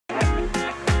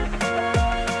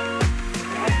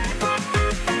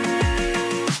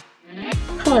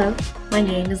Hello, my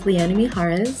name is Leanna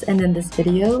Mijares, and in this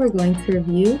video, we're going to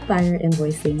review buyer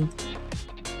invoicing.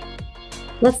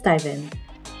 Let's dive in.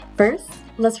 First,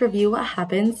 let's review what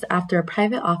happens after a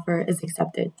private offer is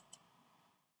accepted.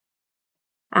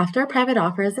 After a private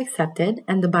offer is accepted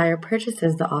and the buyer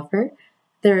purchases the offer,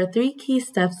 there are 3 key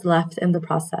steps left in the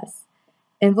process: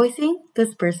 invoicing,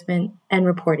 disbursement, and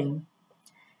reporting.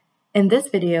 In this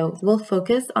video, we'll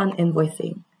focus on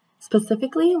invoicing.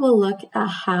 Specifically, we'll look at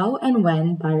how and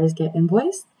when buyers get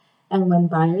invoiced and when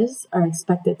buyers are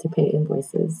expected to pay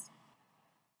invoices.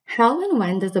 How and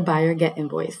when does a buyer get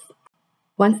invoiced?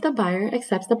 Once the buyer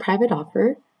accepts the private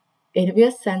offer,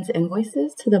 AWS sends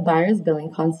invoices to the buyer's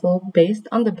billing console based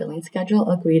on the billing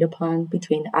schedule agreed upon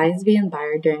between ISV and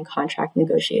buyer during contract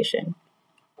negotiation.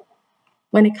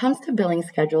 When it comes to billing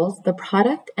schedules, the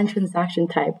product and transaction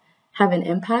type have an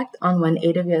impact on when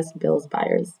AWS bills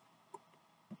buyers.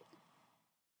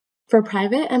 For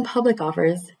private and public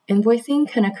offers, invoicing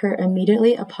can occur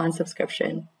immediately upon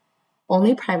subscription.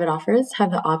 Only private offers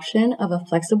have the option of a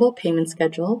flexible payment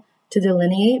schedule to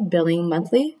delineate billing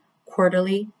monthly,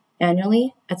 quarterly,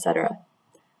 annually, etc.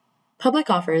 Public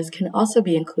offers can also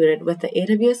be included with the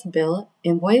AWS bill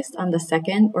invoiced on the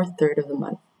 2nd or 3rd of the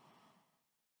month.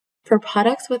 For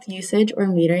products with usage or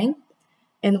metering,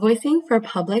 invoicing for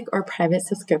public or private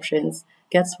subscriptions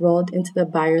gets rolled into the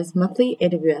buyer's monthly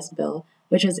AWS bill,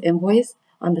 which is invoiced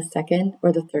on the 2nd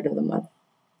or the 3rd of the month.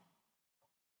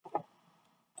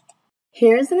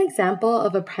 Here is an example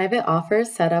of a private offer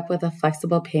set up with a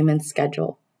flexible payment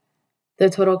schedule. The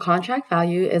total contract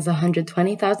value is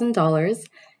 $120,000,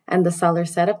 and the seller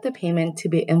set up the payment to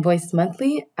be invoiced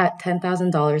monthly at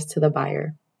 $10,000 to the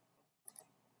buyer.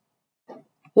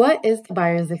 What is the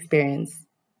buyer's experience?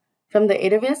 From the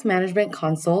AWS Management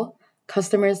Console,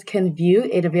 customers can view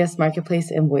AWS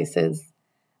Marketplace invoices.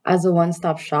 As a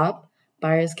one-stop shop,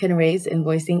 buyers can raise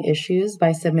invoicing issues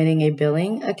by submitting a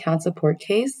billing account support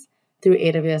case through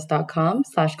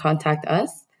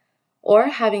aws.com/contact-us, or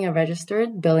having a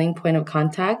registered billing point of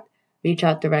contact reach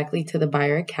out directly to the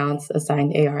buyer account's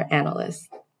assigned AR analyst.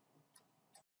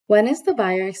 When is the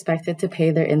buyer expected to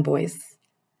pay their invoice?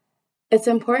 It's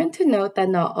important to note that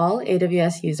not all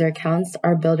AWS user accounts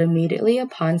are billed immediately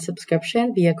upon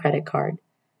subscription via credit card.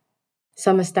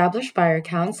 Some established buyer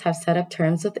accounts have set up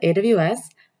terms with AWS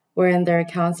wherein their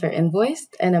accounts are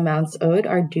invoiced and amounts owed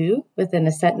are due within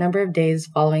a set number of days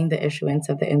following the issuance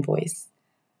of the invoice.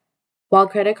 While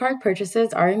credit card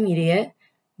purchases are immediate,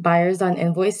 buyers on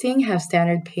invoicing have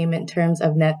standard payment terms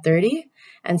of net 30,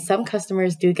 and some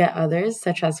customers do get others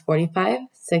such as 45,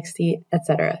 60,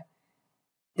 etc.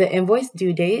 The invoice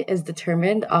due date is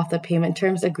determined off the payment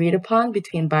terms agreed upon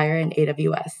between buyer and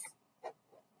AWS.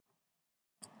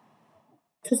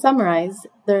 To summarize,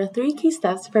 there are 3 key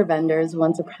steps for vendors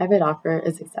once a private offer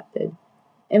is accepted: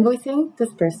 invoicing,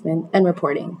 disbursement, and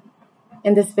reporting.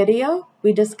 In this video,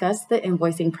 we discussed the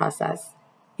invoicing process.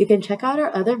 You can check out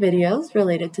our other videos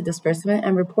related to disbursement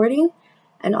and reporting,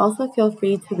 and also feel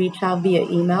free to reach out via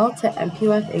email to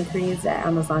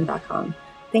mpfinquiries@amazon.com.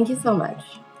 Thank you so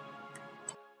much.